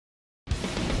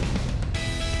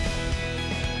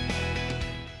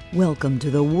Welcome to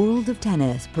the World of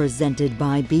Tennis, presented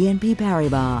by BNP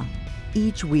Paribas.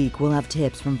 Each week we'll have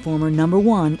tips from former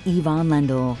 #1 Ivan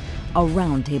Lendl, a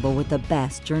roundtable with the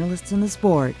best journalists in the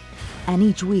sport. And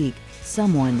each week,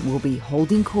 someone will be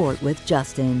holding court with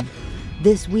Justin.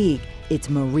 This week, it's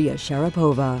Maria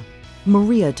Sharapova.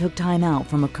 Maria took time out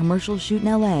from a commercial shoot in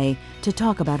LA to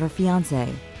talk about her fiancé,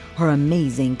 her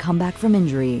amazing comeback from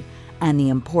injury, and the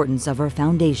importance of her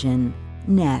foundation.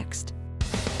 Next.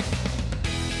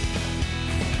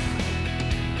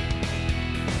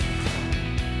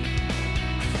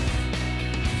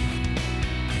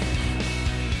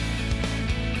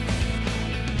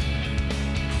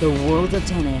 The World of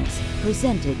Tennis,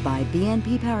 presented by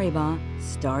BNP Paribas,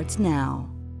 starts now.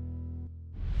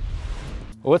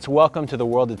 Well, let's welcome to the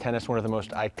World of Tennis one of the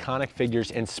most iconic figures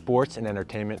in sports and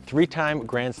entertainment, three-time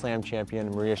Grand Slam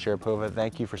champion Maria Sharapova.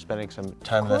 Thank you for spending some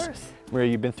time with us.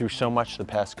 Maria, you've been through so much the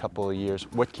past couple of years.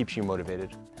 What keeps you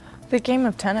motivated? The game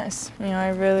of tennis. You know, I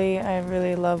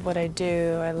really love what I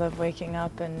do. I love waking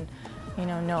up and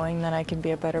knowing that I can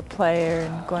be a better player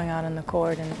and going out on the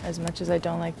court. And as much as I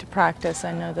don't like to practice,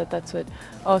 I know that that's what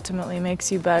ultimately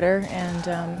makes you better,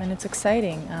 and it's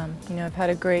exciting. I've had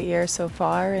a great year so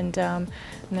far, and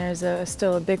there's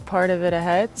still a big part of it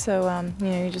ahead. So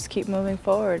you just keep moving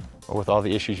forward. With all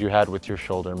the issues you had with your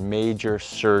shoulder, major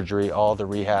surgery, all the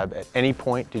rehab, at any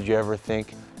point did you ever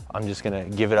think, I'm just going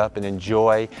to give it up and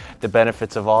enjoy the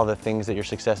benefits of all the things that your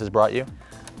success has brought you?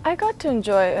 I got to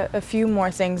enjoy a few more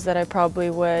things that I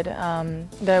probably would,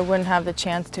 that I wouldn't have the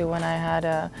chance to when I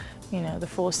had the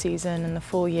full season and the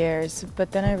full years.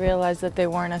 But then I realized that they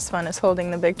weren't as fun as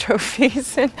holding the big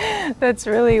trophies, and that's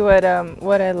really what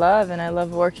I love, and I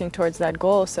love working towards that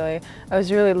goal. So I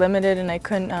was really limited, and I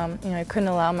couldn't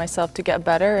allow myself to get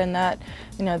better, and that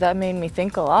made me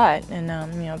think a lot, and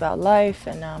about life,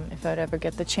 and if I'd ever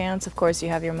get the chance. Of course, you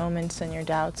have your moments and your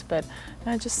doubts, but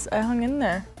I hung in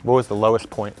there. What was the lowest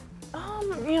point?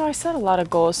 I set a lot of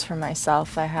goals for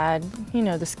myself. I had,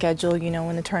 the schedule,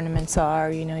 when the tournaments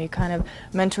are, you kind of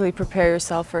mentally prepare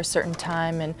yourself for a certain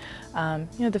time, and,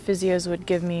 the physios would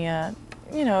give me an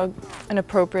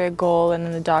appropriate goal, and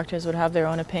then the doctors would have their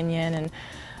own opinion, and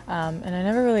I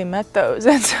never really met those.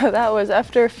 And so that was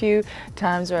after a few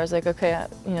times where I was like, okay,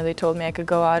 they told me I could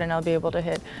go out and I'll be able to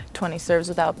hit 20 serves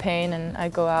without pain, and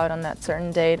I'd go out on that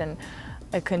certain date, and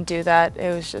I couldn't do that.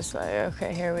 It was just like,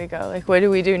 okay, here we go. Like, what do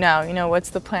we do now? What's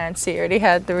the plan C? I already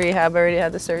had the rehab, I already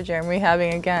had the surgery, I'm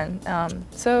rehabbing again.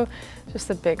 So just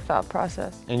a big thought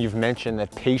process. And you've mentioned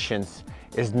that patience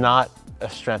is not a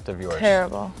strength of yours.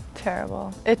 Terrible,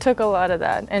 terrible. It took a lot of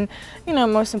that. And,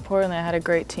 most importantly, I had a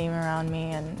great team around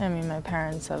me. And I mean, my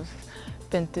parents have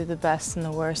been through the best and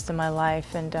the worst in my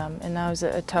life, and that was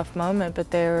a tough moment,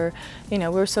 but they were, we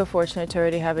were so fortunate to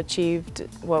already have achieved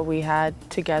what we had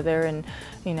together, and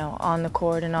on the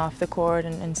court and off the court,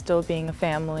 and still being a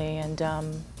family,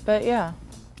 and but yeah.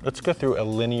 Let's go through a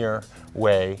linear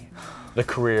way the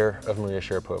career of Maria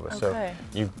Sharapova. Okay. So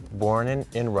you're born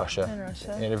in Russia,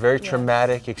 in a very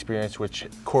traumatic experience which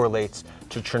correlates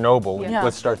to Chernobyl. Yeah.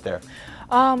 Let's start there.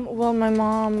 Well, my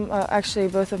mom, actually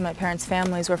both of my parents'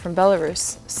 families were from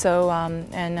Belarus. So,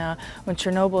 when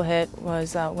Chernobyl hit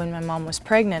was when my mom was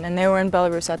pregnant, and they were in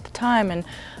Belarus at the time,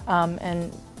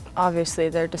 and obviously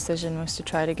their decision was to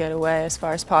try to get away as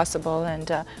far as possible, and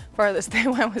farthest they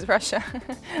went was Russia,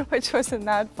 which wasn't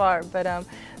that far, but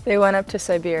they went up to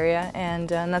Siberia, and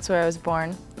that's where I was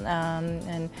born.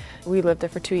 And we lived there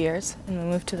for 2 years, and we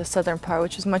moved to the southern part,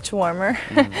 which was much warmer,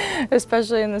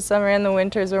 especially in the summer, and the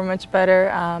winters were much better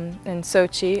in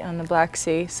Sochi on the Black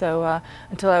Sea. So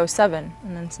until I was 7,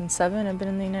 and then since 7 I've been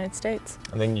in the United States.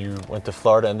 And then you went to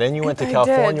Florida, and then you went to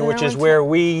California, which is where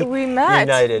we met.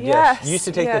 United. Yes. You used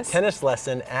to take the tennis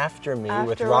lesson after me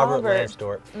with Robert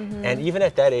Lansdorp, and even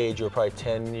at that age you were probably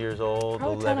 10 years old,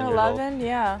 probably 11 10 or years 11, old.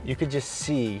 Yeah. You could just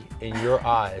see in your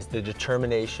eyes the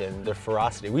determination, the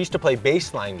ferocity. We used to play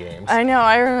baseline games. I know,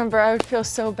 I remember I would feel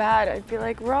so bad. I'd be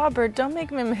like, Robert, don't make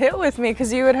him hit with me,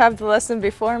 because you would have the lesson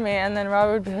before me, and then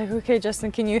Robert would be like, okay,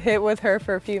 Justin, can you hit with her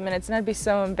for a few minutes? And I'd be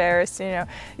so embarrassed,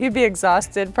 You'd be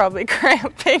exhausted, probably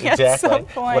cramping at some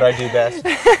point. What I do best.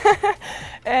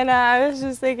 And I was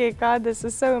just thinking, God, this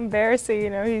is so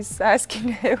embarrassing, he's asking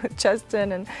to hit with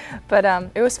Justin, but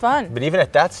it was fun. But even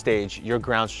at that stage, your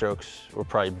ground strokes were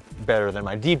probably better than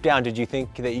mine. Deep down, did you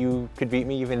think that you could beat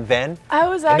me even then?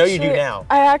 I know you do now.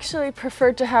 I actually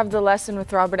preferred to have the lesson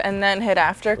with Robert and then hit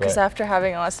after, because after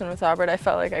having a lesson with Robert, I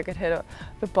felt like I could hit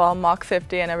the ball Mach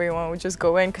 50 and everyone would just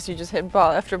go in, because you just hit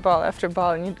ball after ball after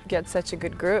ball, and you get such a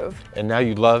good groove. And now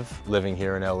you love living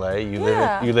here in LA. You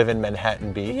live in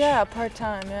Manhattan Beach. Yeah,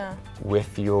 part-time. yeah.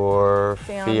 With your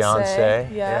fiance.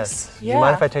 Yes. Do you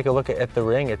mind if I take a look at the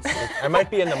ring? I might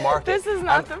be in the market. This is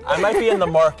not the I might be in the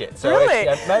market. So really?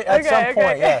 At some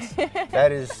point, yes.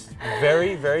 That is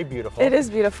very, very beautiful. It is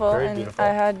beautiful, very and beautiful. I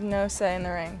had no say in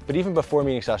the ring. But even before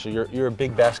meeting Sasha, you're a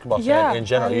big basketball fan in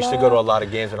general. You used to go to a lot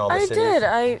of games in all the cities.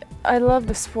 I did. I love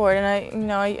the sport,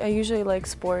 and I usually like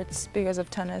sports because of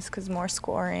tennis, because more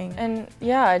scoring. And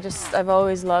yeah, I've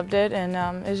always loved it,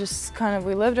 and it's just kind of,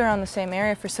 we lived around the same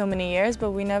area for so many years,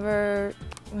 but we never,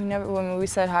 when we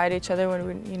said hi to each other,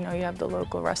 when you have the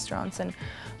local restaurants and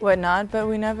whatnot, but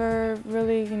we never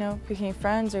really, became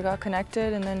friends or got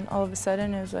connected, and then all of a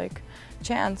sudden it was like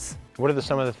chance. What are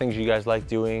some of the things you guys like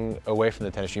doing away from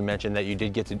the tennis? You mentioned that you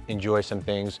did get to enjoy some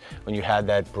things when you had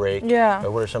that break. Yeah.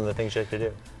 What are some of the things you like to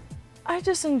do? I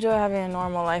just enjoy having a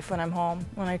normal life when I'm home.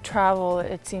 When I travel,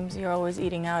 it seems you're always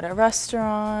eating out at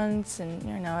restaurants, and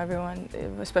everyone,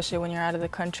 especially when you're out of the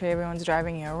country, everyone's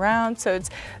driving you around. So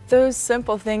it's those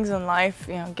simple things in life,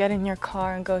 get in your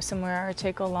car and go somewhere, or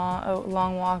take a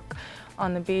long walk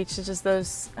on the beach. It's just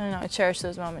those, I cherish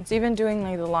those moments. Even doing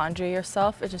like the laundry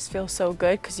yourself, it just feels so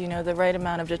good, because the right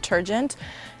amount of detergent,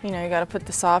 you got to put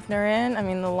the softener in. I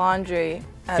mean, the laundry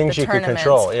at things the you can tournaments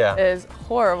control, yeah, is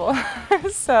horrible.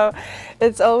 So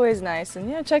it's always nice,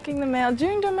 and checking the mail,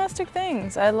 doing domestic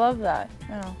things. I love that.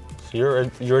 So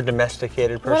you're a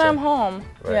domesticated person. When I'm home,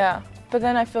 right. Yeah. But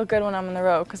then I feel good when I'm on the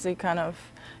road, because you kind of,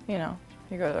 you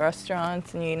go to the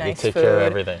restaurants and you eat nice food. You take care of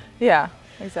everything. Yeah,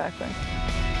 exactly.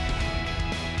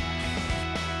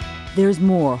 There's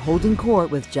more Holding Court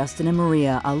with Justin and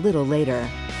Maria a little later.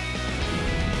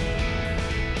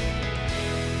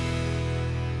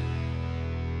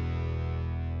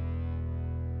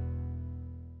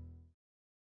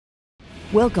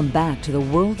 Welcome back to the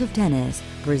World of Tennis,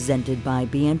 presented by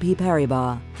BNP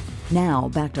Paribas. Now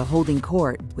back to Holding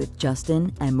Court with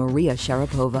Justin and Maria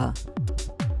Sharapova.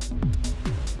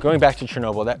 Going back to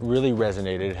Chernobyl, that really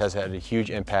resonated. It has had a huge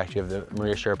impact. You have the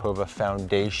Maria Sharapova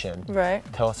Foundation. Right.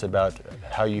 Tell us about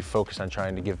how you focus on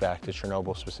trying to give back to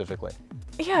Chernobyl specifically.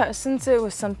 Yeah, since it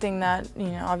was something that,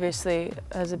 obviously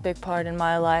has a big part in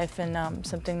my life, and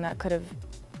something that could have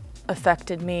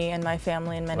affected me and my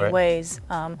family in many ways.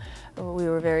 We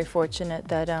were very fortunate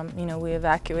that, we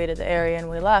evacuated the area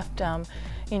and we left.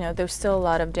 There's still a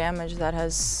lot of damage that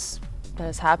has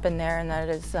happened there, and that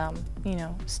is,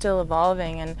 still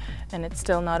evolving, and it's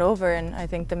still not over. And I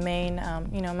think the main,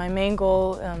 my main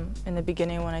goal in the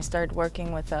beginning when I started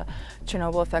working with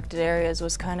Chernobyl affected areas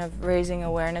was kind of raising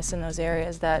awareness in those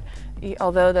areas that,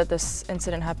 although that this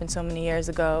incident happened so many years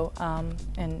ago,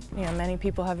 and many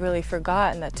people have really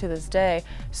forgotten that to this day,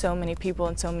 so many people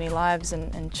and so many lives,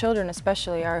 and children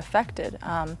especially, are affected.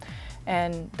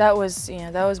 And that was,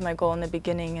 that was my goal in the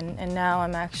beginning, and now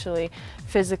I'm actually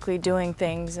physically doing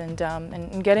things and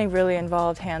getting really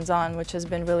involved hands-on, which has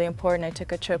been really important. I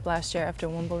took a trip last year after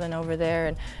Wimbledon over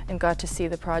there and got to see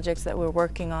the projects that we're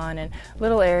working on, and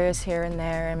little areas here and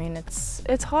there. I mean,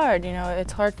 it's hard,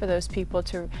 it's hard for those people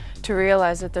to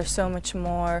realize that there's so much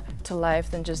more to life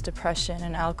than just depression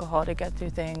and alcohol to get through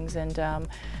things. And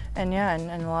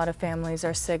a lot of families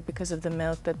are sick because of the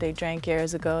milk that they drank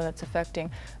years ago that's affecting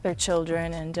their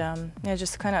children, and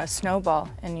just kind of a snowball,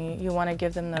 and you want to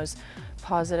give them those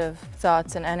positive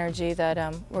thoughts and energy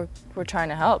that we're trying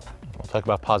to help. We'll talk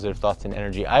about positive thoughts and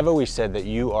energy. I've always said that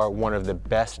you are one of the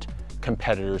best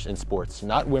competitors in sports,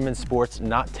 not women's sports,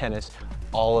 not tennis,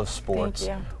 all of sports.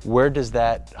 Thank you. Where does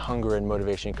that hunger and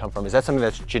motivation come from? Is that something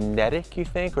that's genetic, you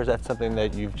think, or is that something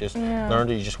that you've just learned,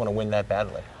 or you just want to win that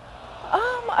badly?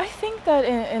 I think that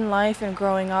in life and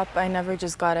growing up, I never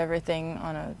just got everything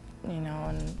on a,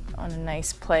 on a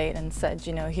nice plate and said,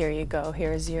 here you go,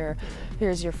 here's your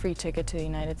free ticket to the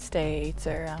United States,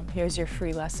 or here's your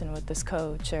free lesson with this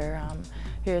coach, or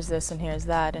here's this and here's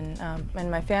that. And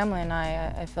my family and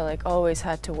I feel like always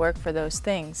had to work for those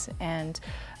things. And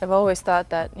I've always thought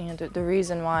that, the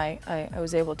reason why I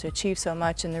was able to achieve so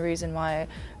much, and the reason why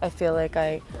I feel like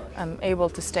I'm able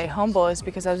to stay humble, is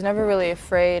because I was never really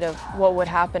afraid of what would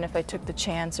happen if I took the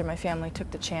chance, or my family took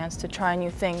the chance to try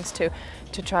new things, to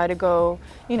try to go,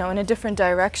 in a different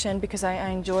direction, because I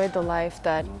enjoyed the life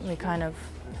that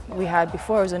we had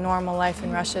before. It was a normal life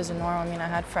in Russia. As a normal, I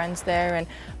had friends there,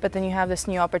 but then you have this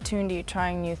new opportunity,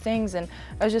 trying new things, and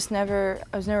I was never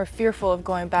fearful of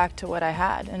going back to what I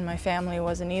had, and my family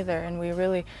wasn't either. And we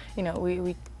really,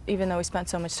 we even though we spent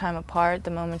so much time apart, the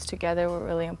moments together were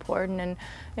really important. And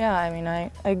yeah,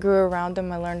 I grew around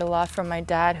them. I learned a lot from my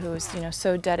dad, who was,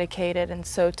 so dedicated and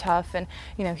so tough, and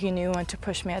he knew when to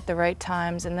push me at the right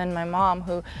times. And then my mom,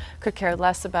 who could care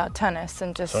less about tennis,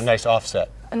 and just so a nice offset.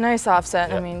 A nice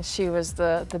offset. Yep. She was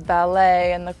the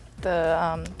ballet and the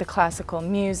the classical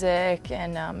music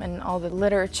and all the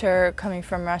literature coming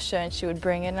from Russia, and she would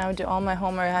bring it, and I would do all my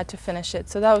homework. I had to finish it,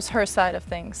 so that was her side of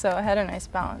things. So I had a nice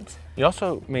balance. You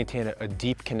also maintain a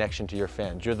deep connection to your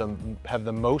fans. You have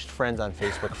the most friends on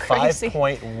Facebook,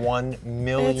 5.1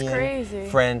 million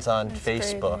friends on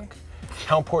Facebook. Crazy.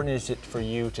 How important is it for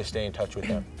you to stay in touch with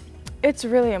them? It's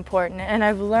really important, and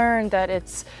I've learned that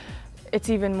it's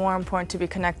even more important to be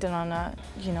connected on a,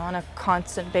 on a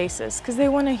constant basis, because they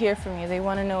want to hear from you. They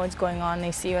want to know what's going on.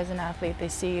 They see you as an athlete. They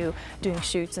see you doing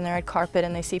shoots and they're at carpet,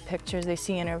 and they see pictures, they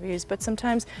see interviews. But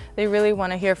sometimes they really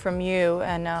want to hear from you,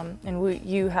 and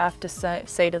you have to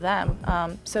say to them.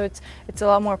 So it's a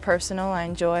lot more personal. I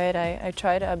enjoy it. I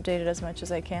try to update it as much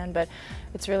as I can, but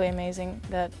it's really amazing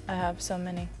that I have so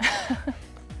many.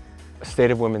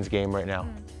 State of women's game right now?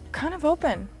 Kind of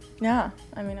open. Yeah,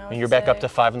 I mean, and you're back up to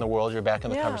 5 in the world. You're back in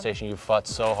the conversation. You fought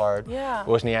so hard. Yeah,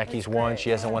 Wozniacki's won.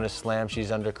 She hasn't won a slam.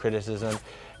 She's under criticism.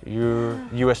 You're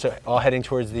all heading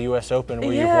towards the U.S. Open,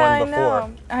 where you've won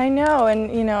before. I know, and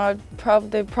a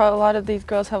lot of these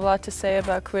girls have a lot to say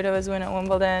about Kvitova's win at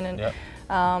Wimbledon,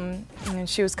 and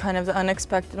she was kind of the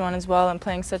unexpected one as well, and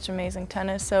playing such amazing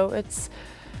tennis. So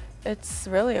it's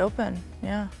really open.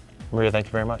 Yeah. Maria, thank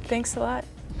you very much. Thanks a lot.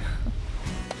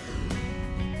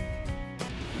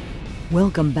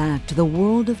 Welcome back to the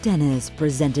World of Tennis,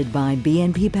 presented by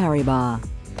BNP Paribas.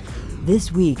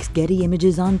 This week's Getty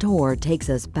Images on Tour takes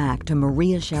us back to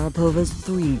Maria Sharapova's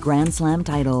 3 Grand Slam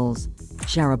titles.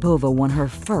 Sharapova won her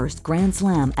first Grand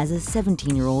Slam as a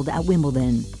 17-year-old at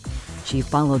Wimbledon. She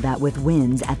followed that with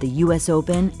wins at the US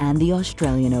Open and the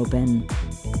Australian Open.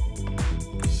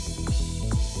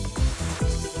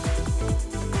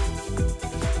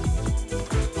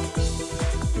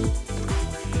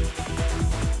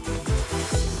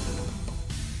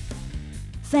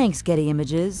 Thanks, Getty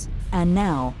Images. And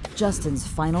now, Justin's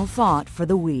final thought for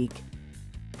the week.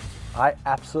 I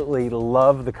absolutely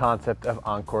love the concept of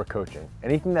encore coaching.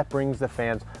 Anything that brings the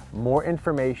fans more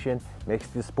information, makes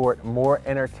the sport more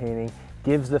entertaining,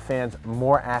 gives the fans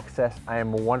more access. I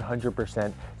am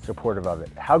 100% supportive of it.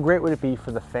 How great would it be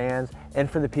for the fans and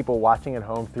for the people watching at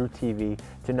home through TV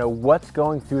to know what's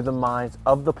going through the minds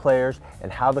of the players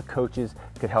and how the coaches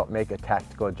could help make a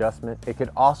tactical adjustment. It could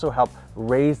also help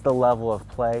raise the level of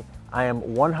play. I am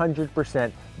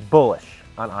 100% bullish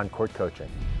on on-court coaching.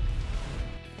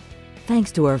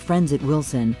 Thanks to our friends at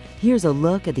Wilson, here's a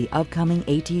look at the upcoming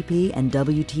ATP and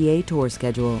WTA Tour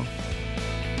schedule.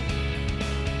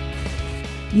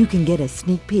 You can get a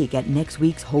sneak peek at next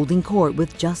week's Holding Court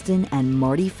with Justin and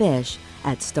Marty Fish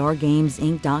at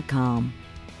StarGamesInc.com.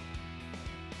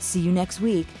 See you next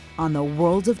week on the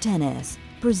World of Tennis,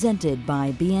 presented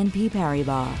by BNP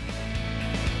Paribas.